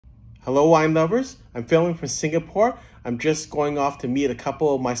Hello, wine lovers. I'm filming from Singapore. I'm just going off to meet a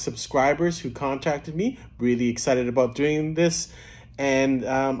couple of my subscribers who contacted me. Really excited about doing this. And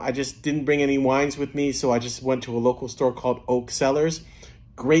I just didn't bring any wines with me, so I just went to a local store called Oak Cellars.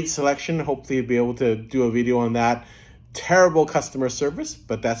 Great selection. Hopefully you'll be able to do a video on that. Terrible customer service,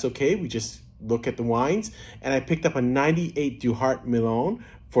 but that's okay. We just look at the wines. And I picked up a 98 Duhart Milon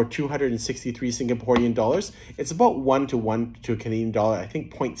for 263 Singaporean dollars. It's about 1 to 1 to a Canadian dollar, I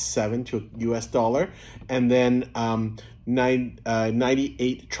think 0.7 to a US dollar. And then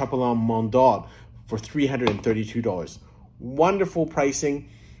 98 Tropelon Mondot for $332. Wonderful pricing.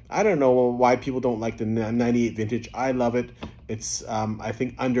 I don't know why people don't like the 98 vintage. I love it. It's, I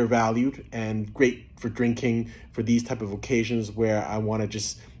think, undervalued and great for drinking for these type of occasions where I want to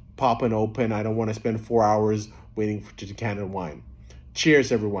just pop and open. I don't want to spend 4 hours waiting to decant a wine.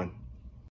 Cheers, everyone.